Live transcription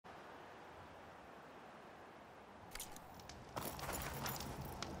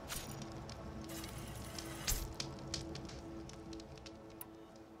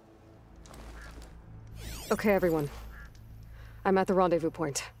Okay, everyone. I'm at the rendezvous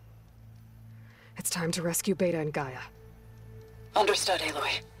point. It's time to rescue Beta and Gaia. Understood,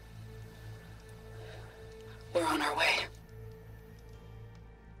 Aloy. We're on our way.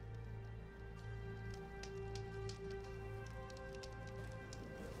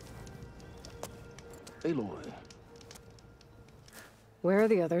 Aloy. Where are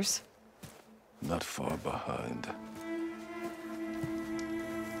the others? Not far behind.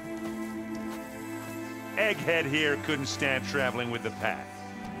 Egghead here couldn't stand traveling with the pack.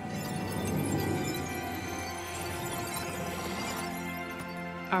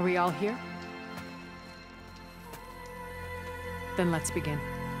 Are we all here? Then let's begin.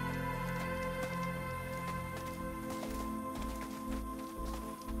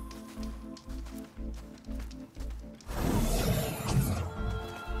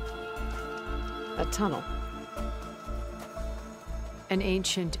 A tunnel. An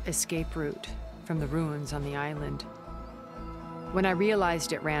ancient escape route from the ruins on the island. When I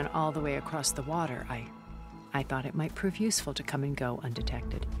realized it ran all the way across the water, I thought it might prove useful to come and go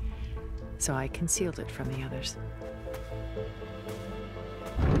undetected. So I concealed it from the others.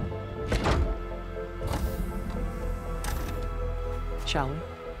 Shall we?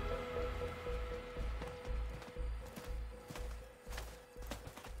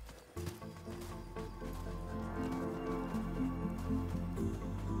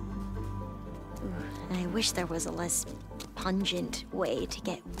 I wish there was a less pungent way to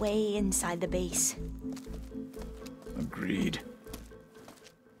get way inside the base. Agreed.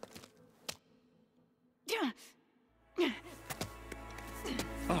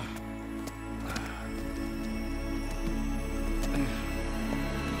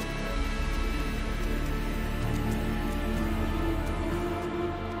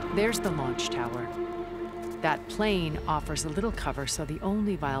 There's the launch tower. That plane offers a little cover, so the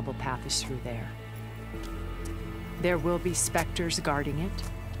only viable path is through there. There will be Spectres guarding it,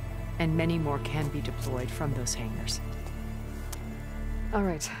 and many more can be deployed from those hangars. All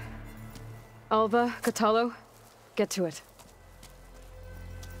right. Alva, Catalo, get to it.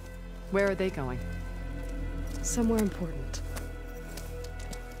 Where are they going? Somewhere important.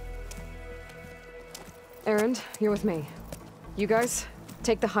 Erend, you're with me. You guys,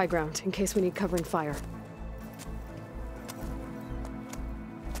 take the high ground in case we need covering fire.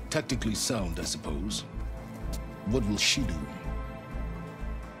 Tactically sound, I suppose. What will she do?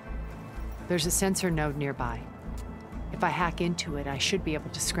 There's a sensor node nearby. If I hack into it, I should be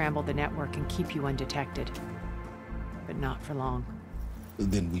able to scramble the network and keep you undetected. But not for long.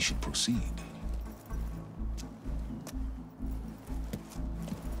 Then we should proceed.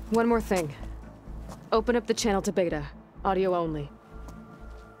 One more thing. Open up the channel to Beta. Audio only.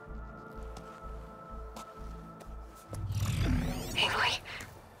 Aloy?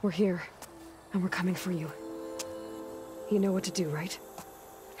 We're here, and we're coming for you. You know what to do, right?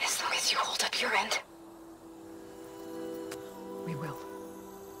 As long as you hold up your end. We will.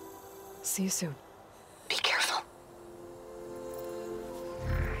 See you soon. Be careful.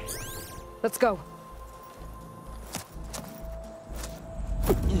 Let's go.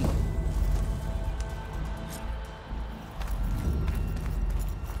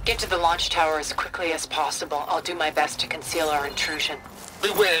 Get to the launch tower as quickly as possible. I'll do my best to conceal our intrusion.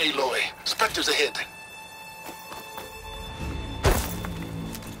 Beware, Aloy. Spectres ahead.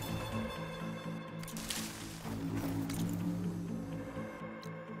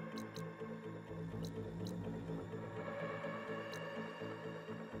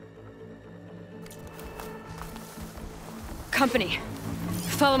 Company.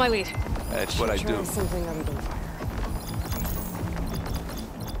 Follow my lead. That's what I do. Try something other than fire.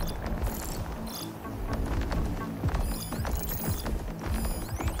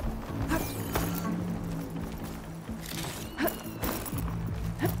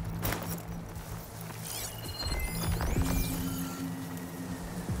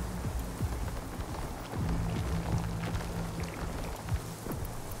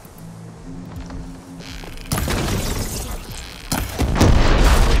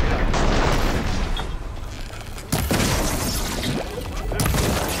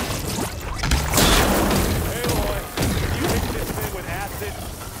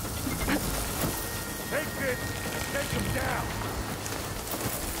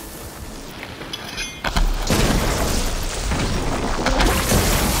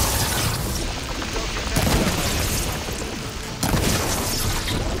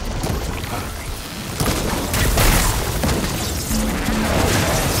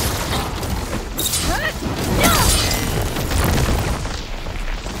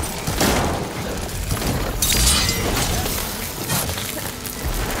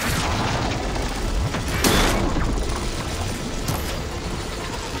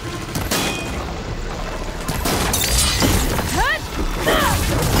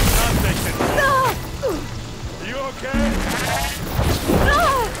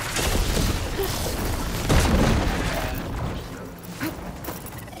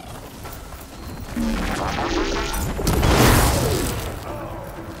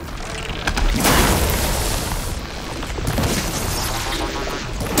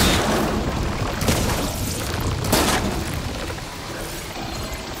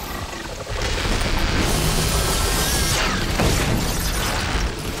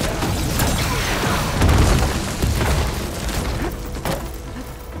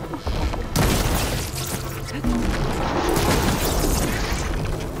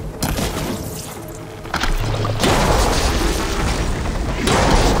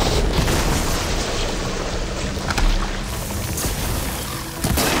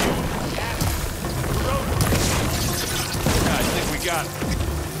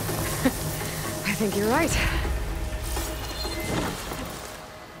 I think you're right.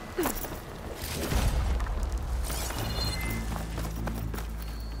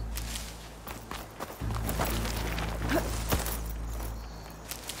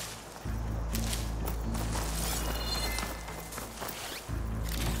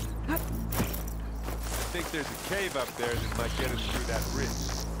 I think there's a cave up there that might get us through that ridge.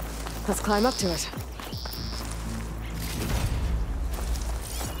 Let's climb up to it.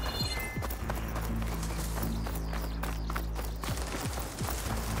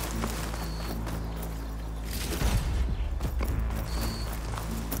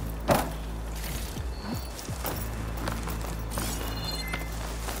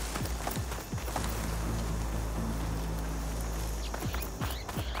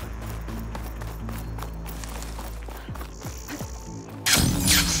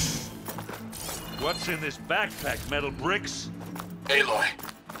 What's in this backpack, metal bricks? Aloy,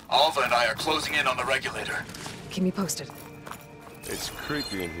 Alva and I are closing in on the regulator. Keep me posted. It's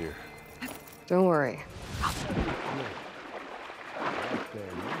creepy in here. Don't worry.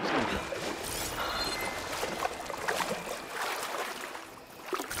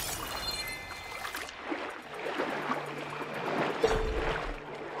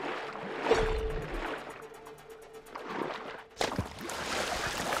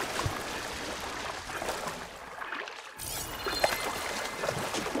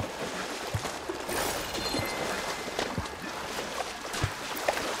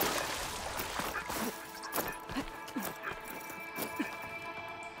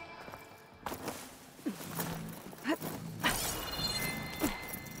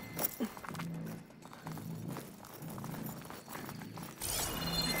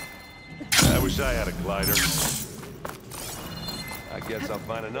 I wish I had a glider. I guess I'll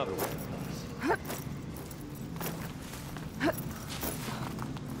find another one.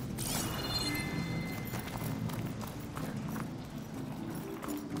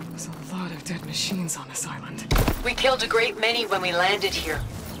 There's a lot of dead machines on this island. We killed a great many when we landed here.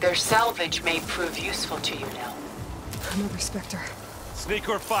 Their salvage may prove useful to you now. I'm a respecter. Sneak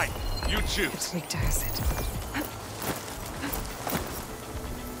or fight, you choose. It's weak to acid.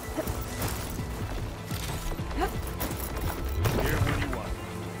 Here when you want.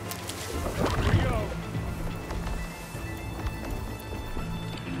 Here we go.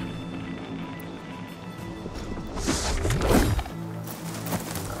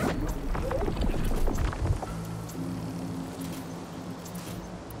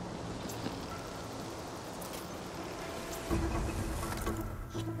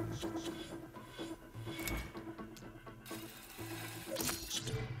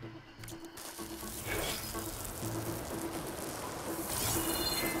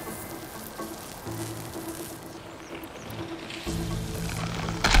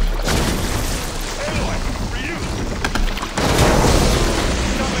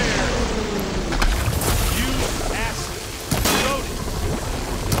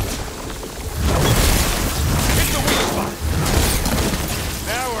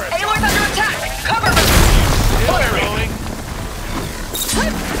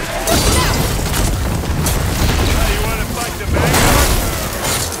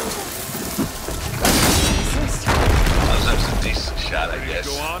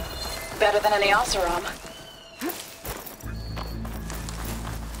 Better than any Oseram.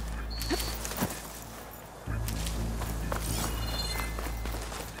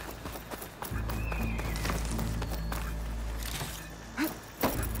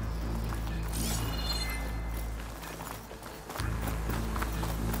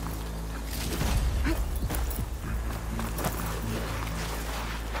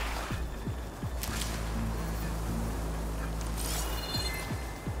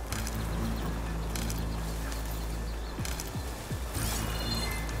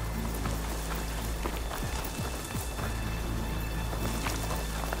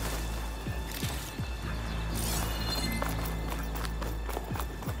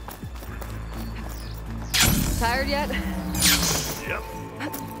 Tired yet? Yep.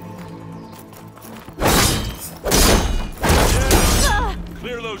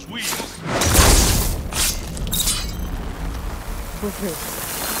 Clear those wheels. We're through.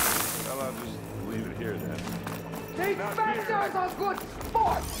 Well, I'll just leave it here then.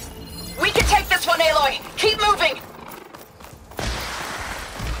 We can take this one, Aloy! Keep moving!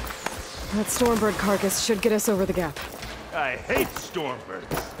 That Stormbird carcass should get us over the gap. I hate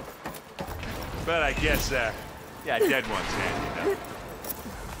Stormbirds. But I guess, yeah, dead one's handy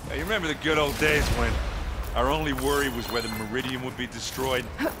enough. Now, you remember the good old days when our only worry was whether Meridian would be destroyed?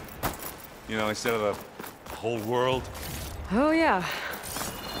 You know, instead of the whole world? Oh, yeah.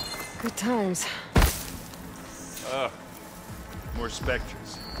 Good times. Ugh. More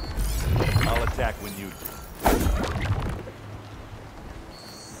specters. I'll attack when you do.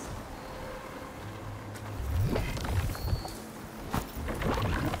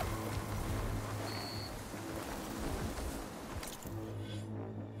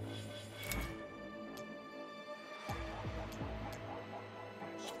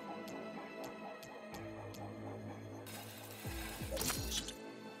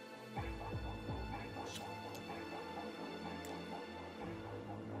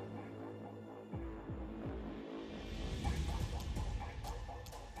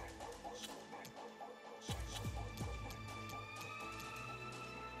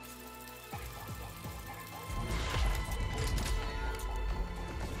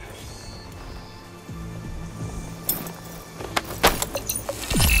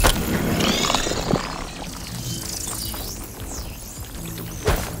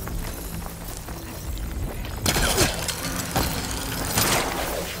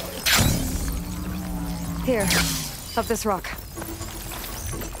 Here, up this rock.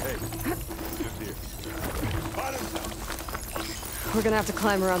 Hey, just here. We're gonna have to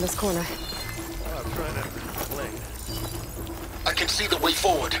climb around this corner. I'm trying not to play. I can see the way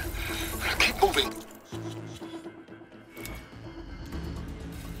forward. Keep moving.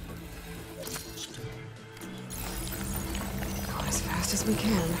 Going as fast as we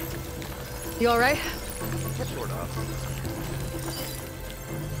can. You all right? Sort of.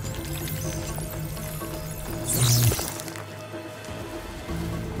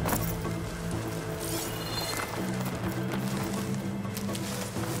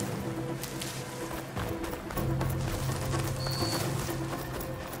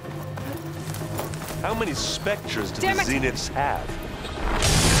 How many specters do the Zeniths have? We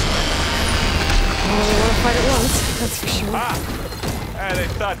want to fight at once, that's for sure. Ah! They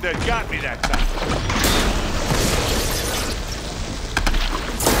thought they'd got me that time.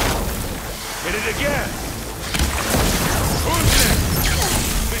 Hit it again! Who's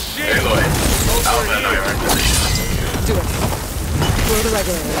next? Machine! Aloy, Alpha and I are in position. Do it. Blow the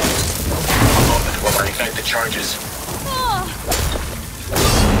regulator. One moment while I ignite the charges.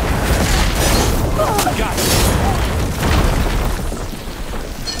 Got it!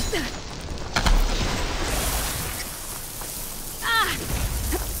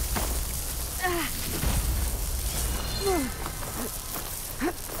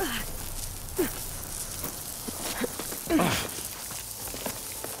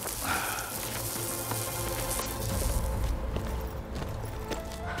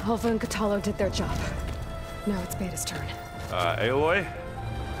 Alpha and Catalo did their job. Now it's Beta's turn. Aloy?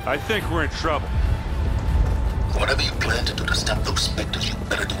 I think we're in trouble. Whatever you plan to do to stop those specters, you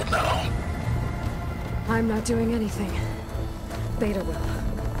better do it now. I'm not doing anything. Beta will.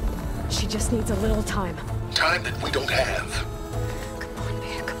 She just needs a little time. Time that we don't have. Come on,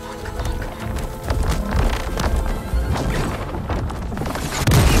 Beta, come on, come on, come on.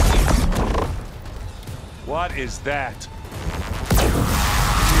 What is that?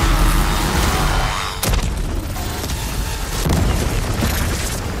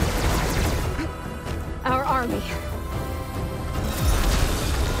 Our army.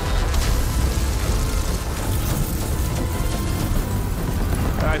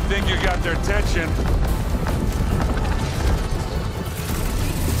 I think you got their attention.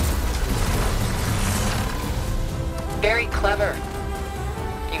 Very clever.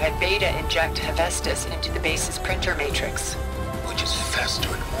 You had Beta inject Hephaestus into the base's printer matrix. Which is faster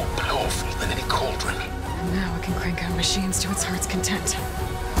and more powerful than any cauldron. And now it can crank out machines to its heart's content.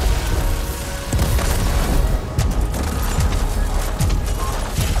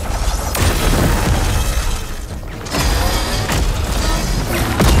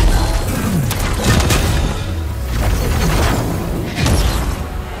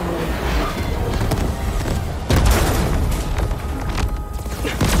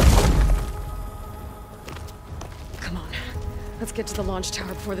 Let's get to the launch tower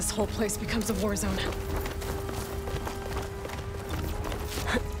before this whole place becomes a war zone.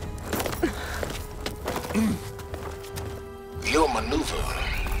 Your maneuver,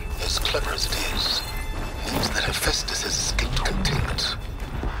 as clever as it is, means that Hephaestus has escaped containment.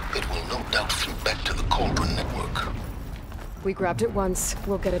 It will no doubt flee back to the Cauldron network. We grabbed it once,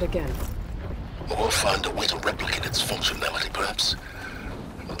 we'll get it again. Or find a way to replicate its functionality, perhaps.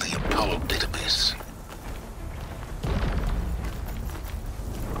 The Apollo database.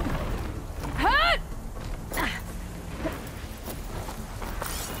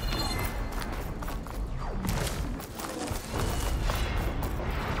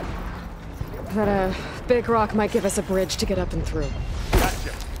 That big rock might give us a bridge to get up and through.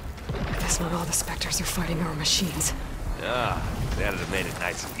 Gotcha. I guess not all the specters are fighting our machines. Ah, that'd have made it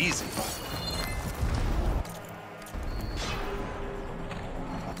nice and easy.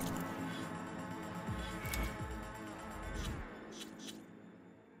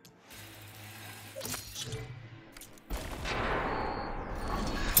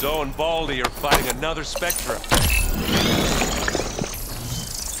 Zoe and Baldy are fighting another Spectra.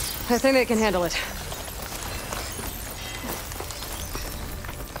 I think they can handle it.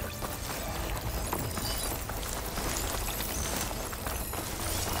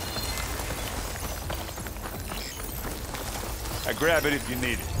 I grab it if you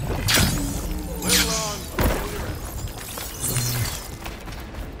need it. Live long.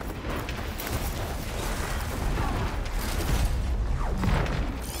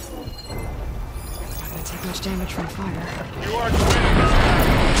 Not gonna take much damage from fire. You are winning this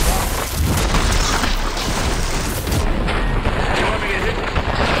battle. You want me to hit you?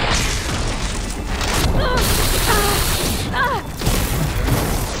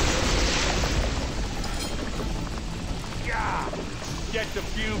 Yeah. Get the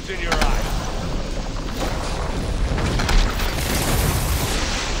fumes in your eyes.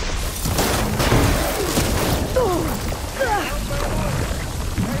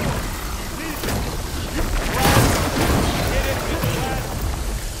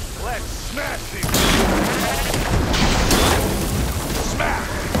 Let's smash him! Smash!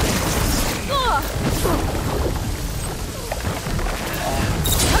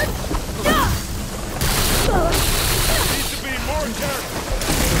 Needs to be more careful.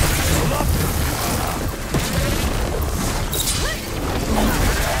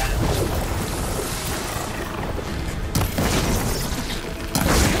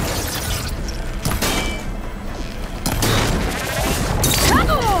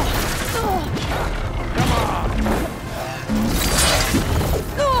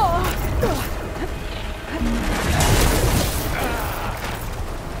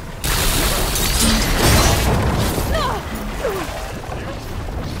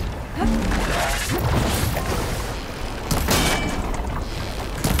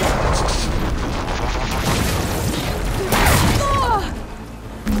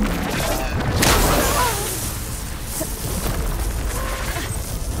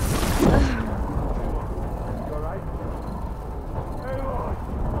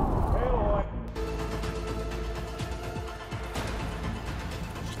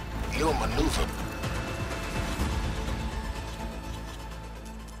 Your maneuver.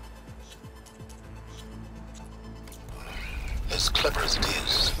 As clever as it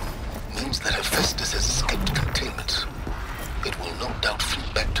is, means that Hephaestus has escaped containment. It will no doubt flee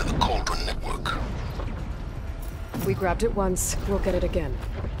back to the Cauldron network. We grabbed it once, we'll get it again.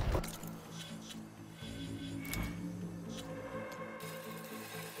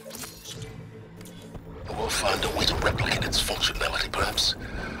 Or find a way to replicate its functionality, perhaps.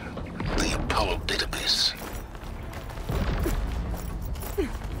 The Apollo database.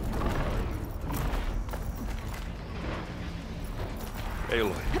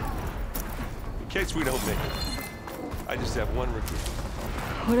 Aloy, in case we don't make it, I just have one request.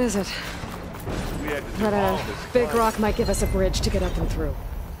 What is it? We had to do That all this big fighting. rock might give us a bridge to get up and through.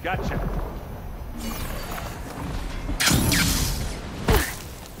 Gotcha.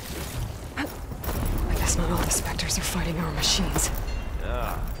 I guess not all the specters are fighting our machines.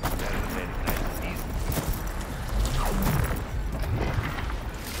 Ah, that would have made it nice and easy.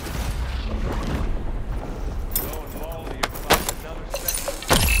 Go and Baldy are fighting another Spectra.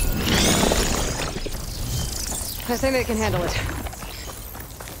 I think they can handle it.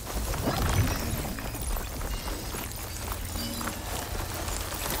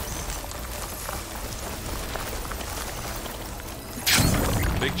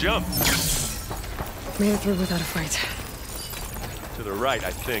 Big jump. Made it through without a fight. To the right, I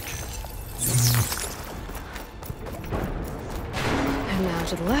think. And now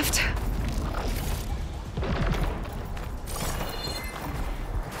to the left.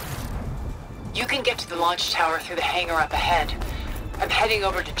 You can get to the launch tower through the hangar up ahead. I'm heading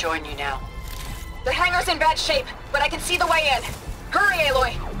over to join you now. The hangar's in bad shape, but I can see the way in. Hurry,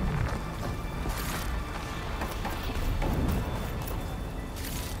 Aloy!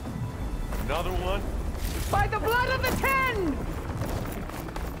 Another one? By the blood of the Ten!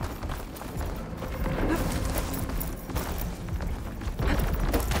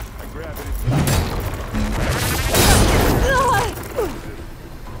 I grab it.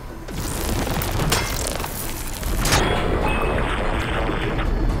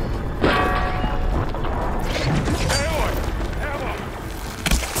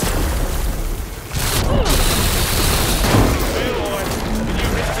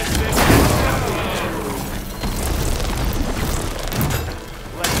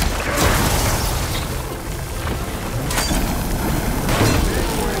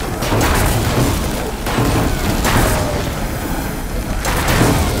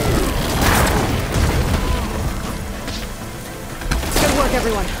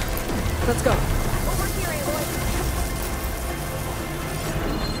 Everyone, let's go.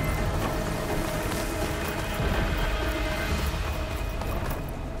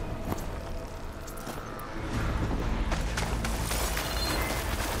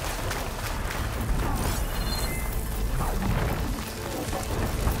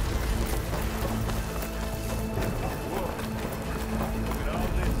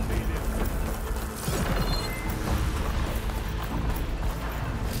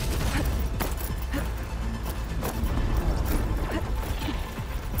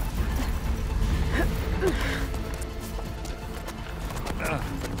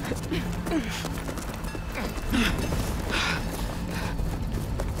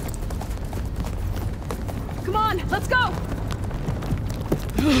 Come on, let's go!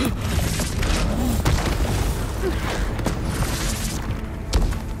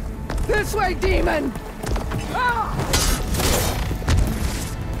 This way, demon! Ah!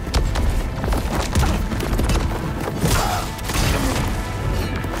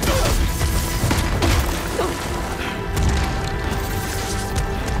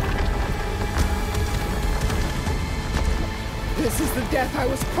 This is the death I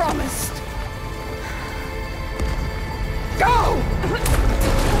was promised! Go!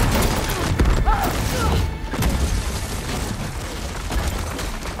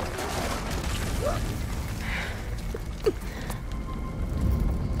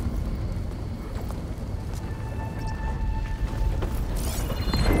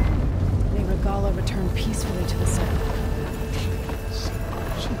 May Regala return peacefully to the sun.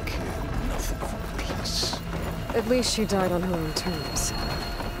 She cared nothing for peace. At least she died on her own terms.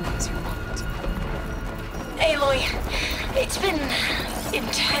 That's her fault. Aloy, it's been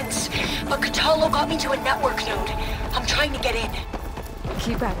intense, but Catalo got me to a network node. I'm trying to get in.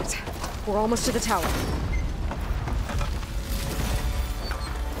 Keep at it. We're almost to the tower.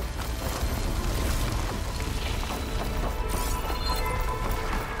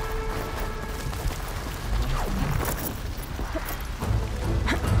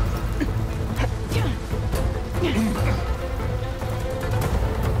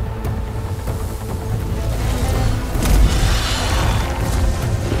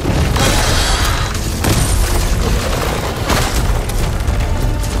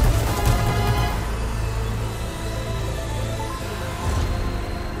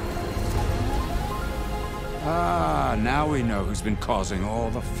 Now we know who's been causing all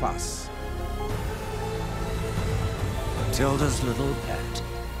the fuss. Tilda's little pet.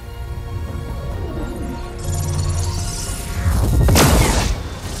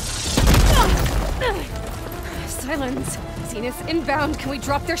 Silence! Zenith inbound. Can we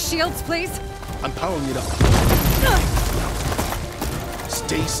drop their shields, please? I'm powering it up.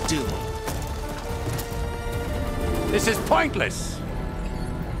 Stay still. This is pointless!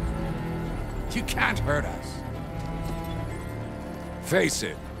 You can't hurt us. Face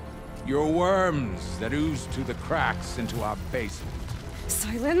it, you're worms that ooze through the cracks into our basement.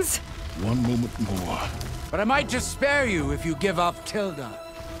 Silence? One moment more. But I might just spare you if you give up Tilda.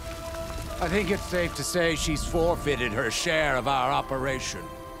 I think it's safe to say she's forfeited her share of our operation.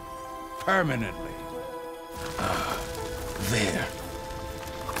 Permanently. There.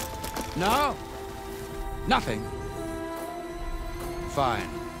 No? Nothing. Fine.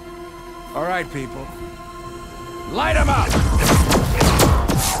 All right, people. Light 'em up!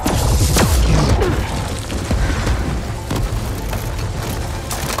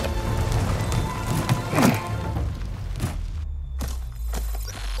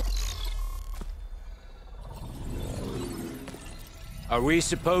 Are we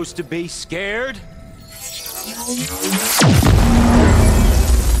supposed to be scared?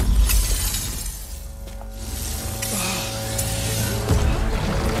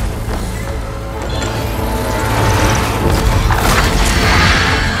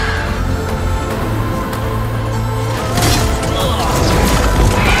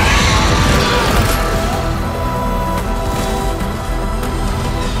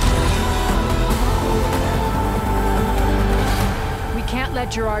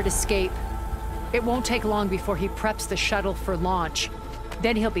 hard escape. It won't take long before he preps the shuttle for launch.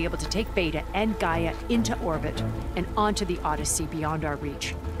 Then he'll be able to take Beta and Gaia into orbit and onto the Odyssey beyond our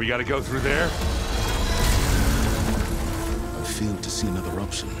reach. We gotta go through there? I failed to see another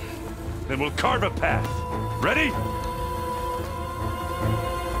option. Then we'll carve a path. Ready?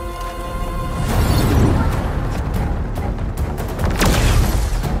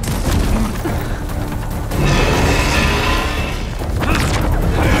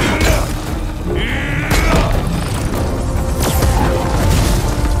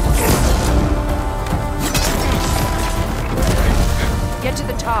 Get to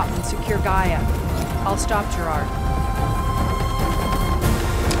the top and secure Gaia. I'll stop Gerard.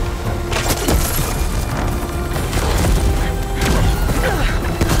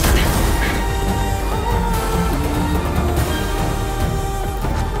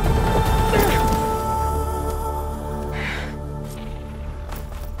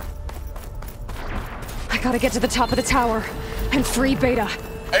 I gotta get to the top of the tower and free Beta.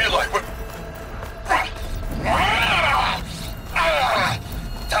 Aloy,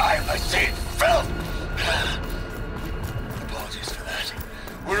 time, I see it. Filth! Apologies for that.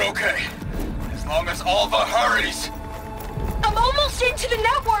 We're okay. As long as Alva hurries. I'm almost into the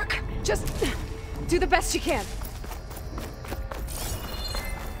network! Just do the best you can.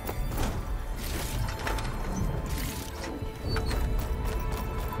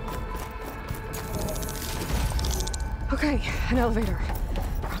 Okay, an elevator.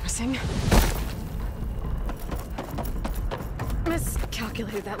 Promising.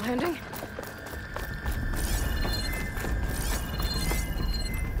 Miscalculated that landing.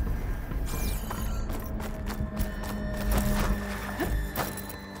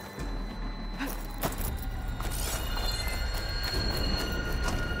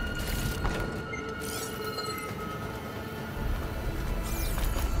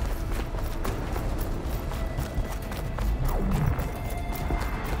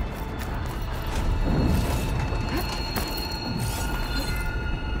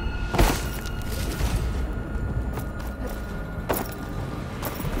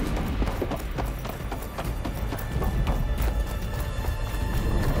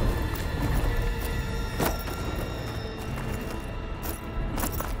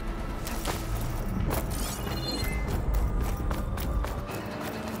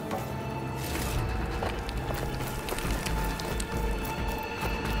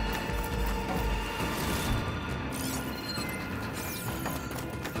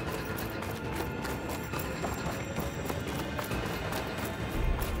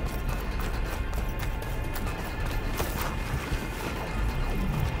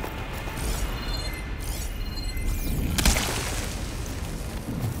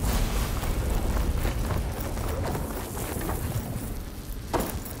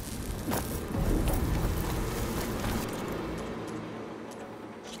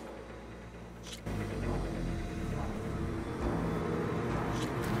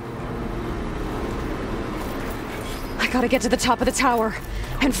 I gotta get to the top of the tower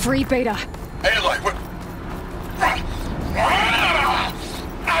and free Beta. Aloy,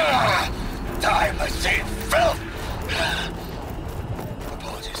 time, I see it. Filth!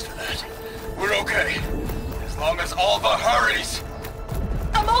 Apologies for that. We're okay. As long as Alva hurries.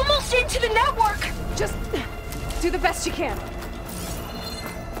 I'm almost into the network! Just do the best you can.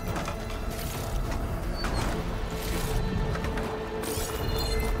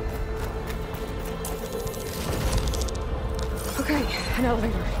 Okay, an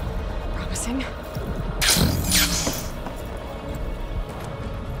elevator. Promising.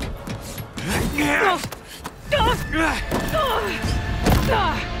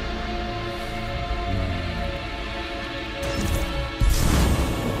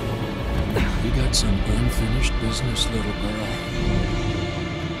 You got some unfinished business, little girl.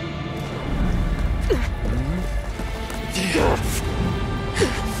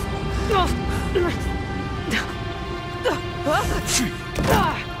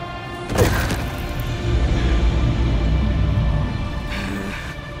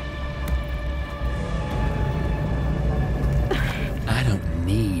 I don't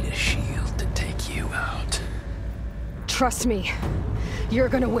need a shield to take you out. Trust me, you're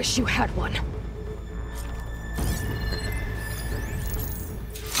gonna wish you had one.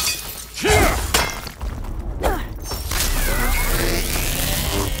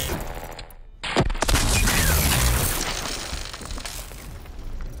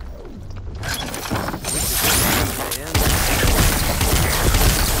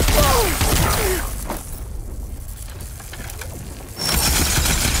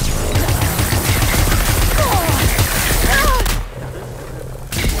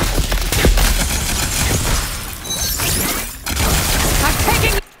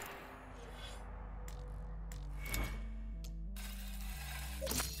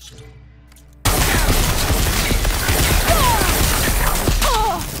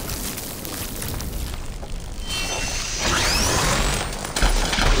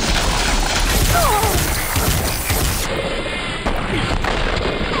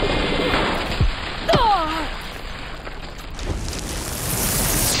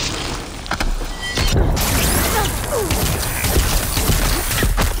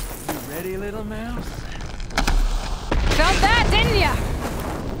 Pretty little mouse. Felt that, didn't ya?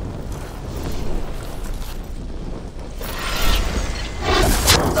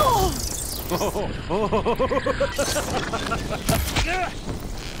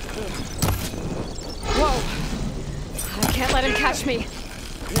 Whoa! I can't let him catch me.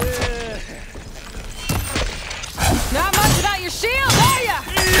 Not much about your shield, are ya?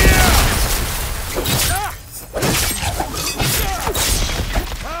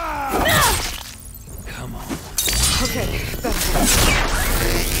 Come on. Okay, better.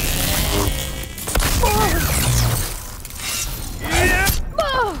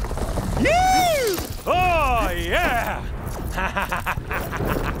 Oh, yeah!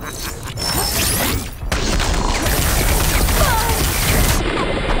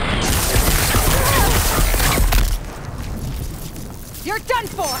 You're done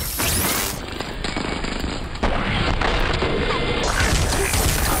for!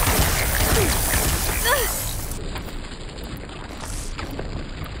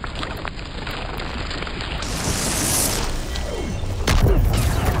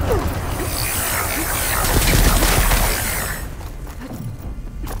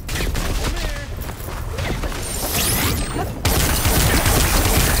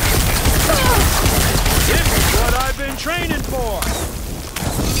 Training for.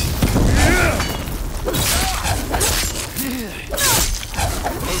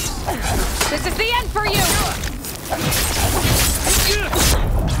 This is the end for you!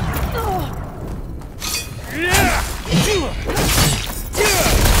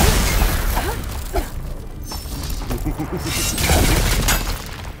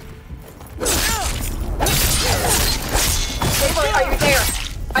 Aloy, are you there?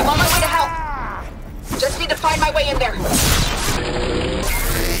 I'm on my way to help. Just need to find my way in there.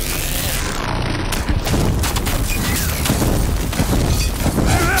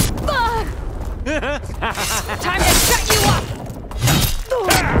 Time to shut you up!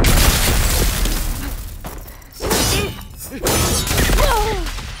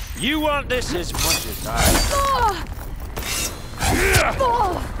 You want this as much as I.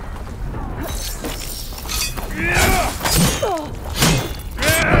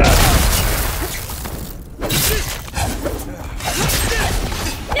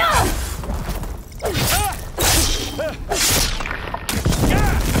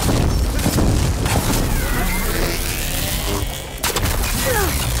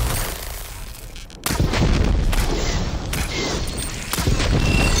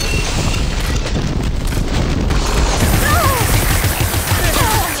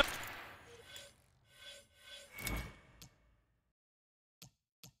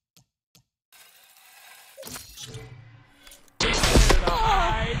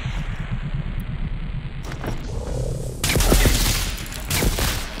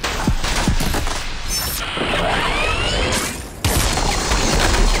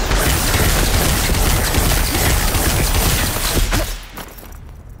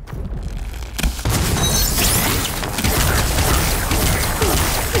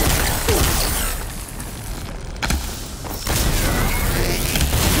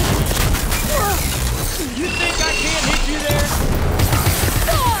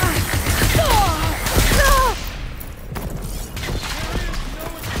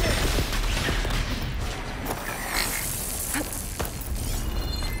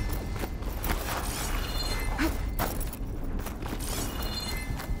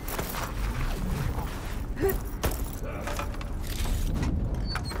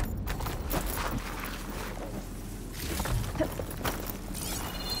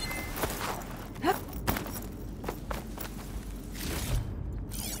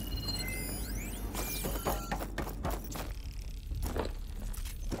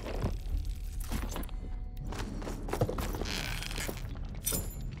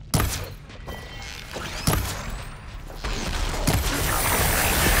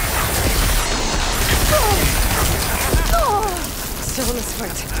 Still in the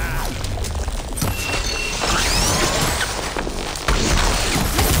sprint.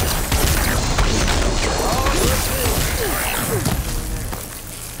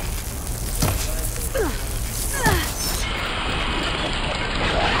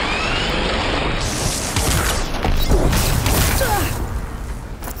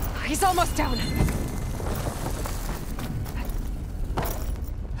 He's almost down.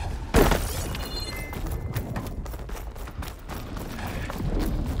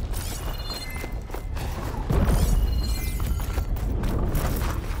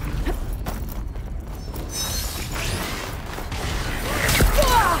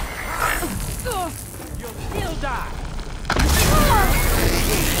 You'll still die.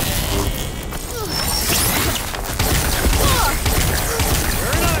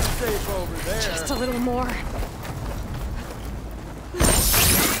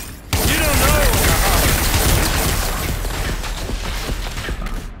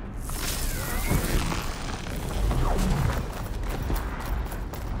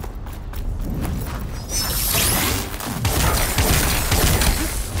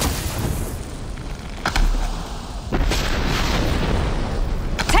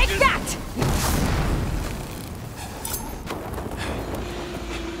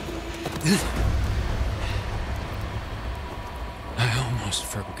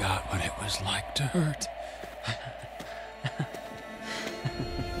 to hurt.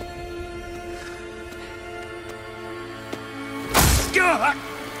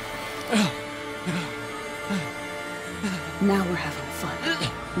 Now we're having fun,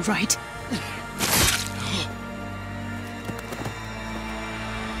 right?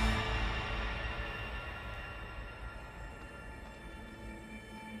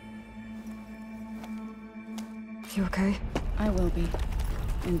 You okay? I will be.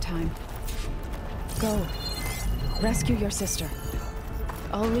 In time. Go. Rescue your sister.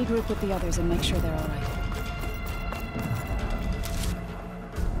 I'll regroup with the others and make sure they're all right.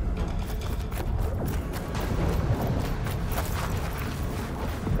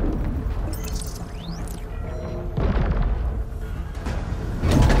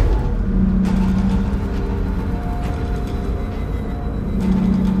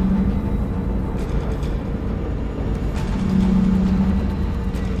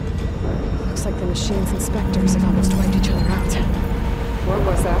 Machine's inspectors have almost wiped each other out. What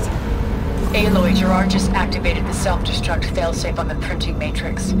was that? Aloy, Gerard just activated the self-destruct failsafe on the printing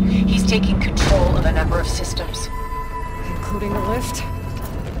matrix. He's taking control of a number of systems. Including the lift?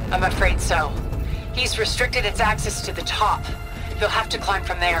 I'm afraid so. He's restricted its access to the top. He'll have to climb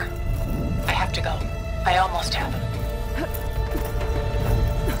from there. I have to go. I almost have him.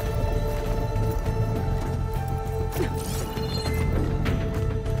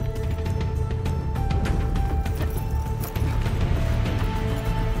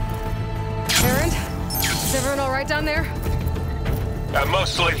 Down there?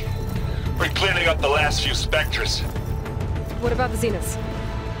 Mostly. We're cleaning up the last few specters. What about the Zeniths?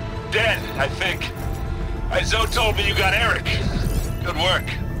 Dead, I think. Zoe told me you got Eric. Good work.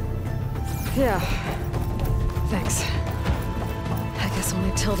 Yeah. Thanks. I guess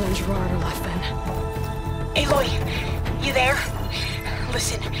only Tilda and Gerard are left then. Aloy, you there?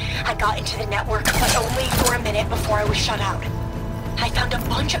 Listen, I got into the network, but only for a minute before I was shut out. I found a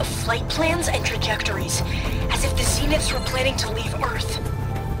bunch of flight plans and trajectories, as if the Zeniths were planning to leave Earth.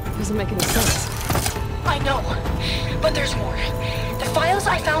 Doesn't make any sense. I know, but there's more. The files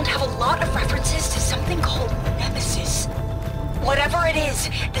I found have a lot of references to something called NEMESIS. Whatever it is,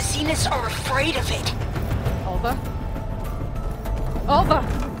 the Zeniths are afraid of it. Alva? Alva!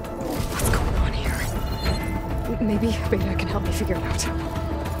 What's going on here? Maybe Beta can help me figure it out.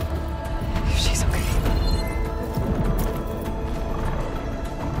 If she's okay.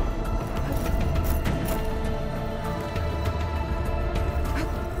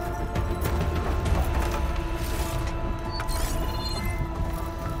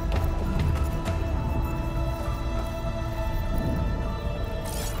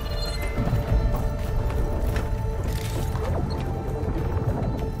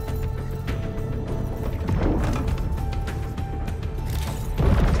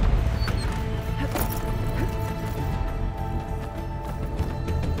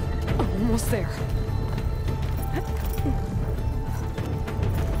 Almost there.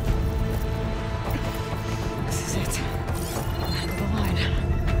 This is it. End of the line.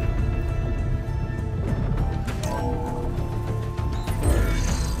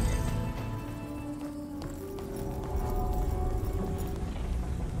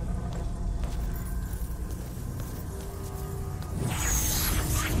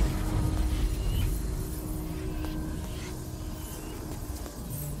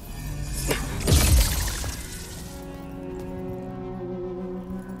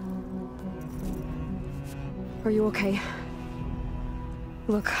 Are you okay?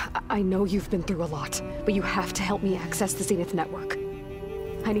 Look, I know you've been through a lot, but you have to help me access the Zenith network.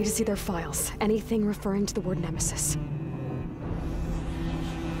 I need to see their files, anything referring to the word Nemesis.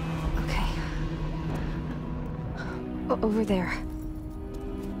 Okay. Over there.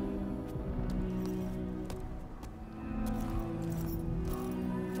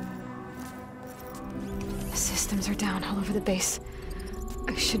 The systems are down all over the base.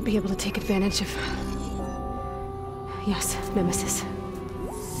 I should be able to take advantage of... Yes, Nemesis.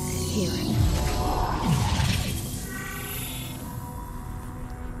 Here.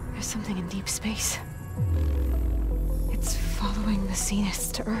 There's something in deep space. It's following the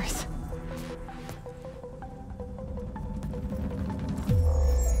Zeniths to Earth.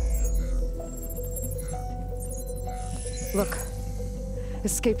 Look.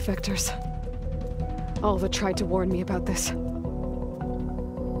 Escape vectors. Alva tried to warn me about this.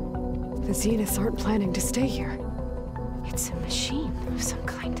 The Zeniths aren't planning to stay here. It's a machine of some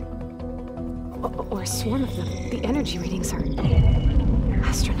kind. Or a swarm of them. The energy readings are...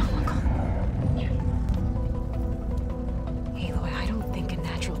 astronomical. Aloy, I don't think a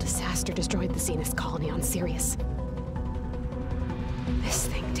natural disaster destroyed the Zenith colony on Sirius. This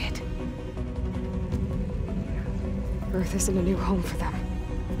thing did. Earth isn't a new home for them.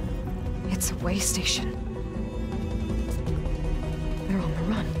 It's a way station. They're on the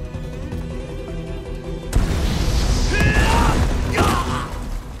run.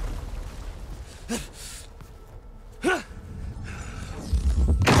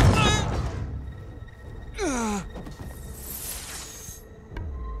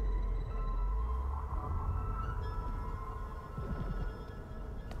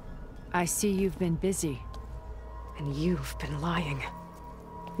 I see you've been busy. And you've been lying.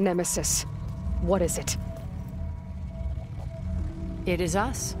 Nemesis, what is it? It is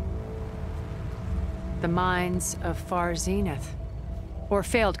us. The minds of Far Zenith. Or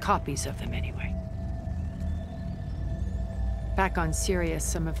failed copies of them, anyway. Back on Sirius,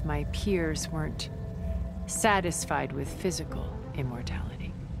 some of my peers weren't satisfied with physical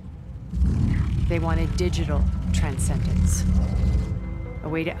immortality. They wanted digital transcendence. A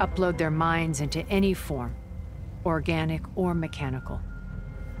way to upload their minds into any form, organic or mechanical.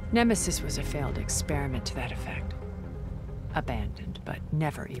 Nemesis was a failed experiment to that effect. Abandoned, but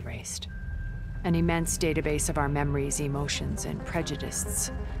never erased. An immense database of our memories, emotions, and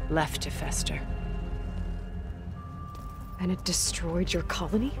prejudices left to fester. And it destroyed your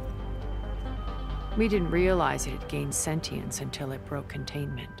colony? We didn't realize it had gained sentience until it broke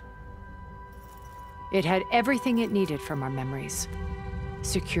containment. It had everything it needed from our memories.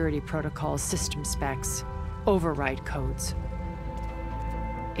 Security protocols, system specs, override codes.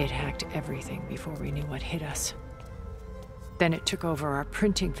 It hacked everything before we knew what hit us. Then it took over our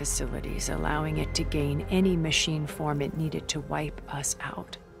printing facilities, allowing it to gain any machine form it needed to wipe us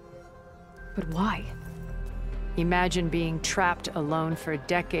out. But why? Imagine being trapped alone for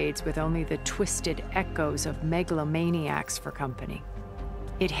decades with only the twisted echoes of megalomaniacs for company.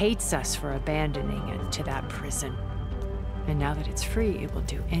 It hates us for abandoning it to that prison. And now that it's free, it will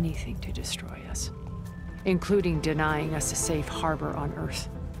do anything to destroy us, including denying us a safe harbor on Earth.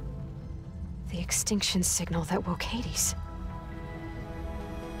 The extinction signal that woke Hades.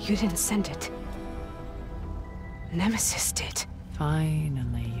 You didn't send it. Nemesis did.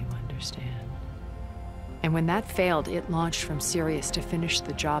 Finally, you understand. And when that failed, it launched from Sirius to finish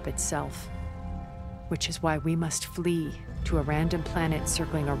the job itself. Which is why we must flee to a random planet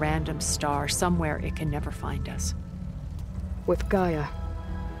circling a random star, somewhere it can never find us. With Gaia,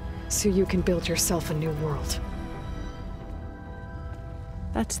 so you can build yourself a new world.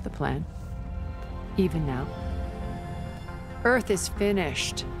 That's the plan. Even now. Earth is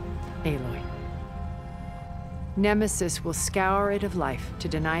finished, Aloy. Nemesis will scour it of life to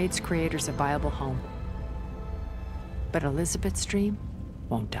deny its creators a viable home. But Elizabeth's dream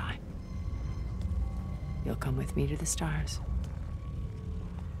won't die. You'll come with me to the stars.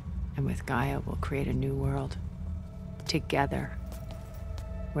 And with Gaia, we'll create a new world. Together,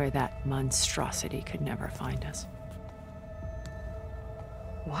 where that monstrosity could never find us.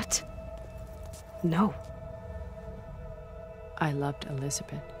 What? No. I loved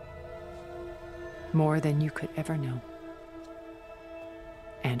Elizabeth. More than you could ever know.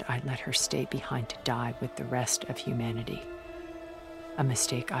 And I let her stay behind to die with the rest of humanity. A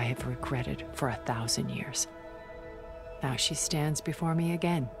mistake I have regretted for 1,000 years. Now she stands before me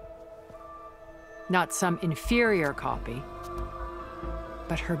again. Not some inferior copy,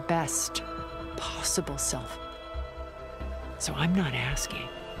 but her best possible self. So I'm not asking.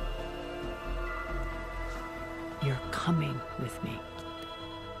 You're coming with me.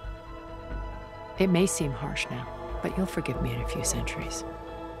 It may seem harsh now, but you'll forgive me in a few centuries.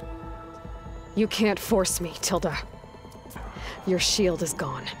 You can't force me, Tilda. Your shield is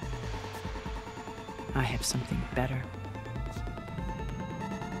gone. I have something better.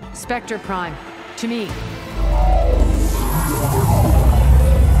 Spectre Prime, to me.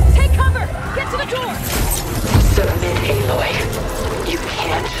 Take cover! Get to the door! Submit, Aloy. You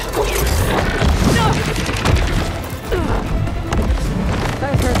can't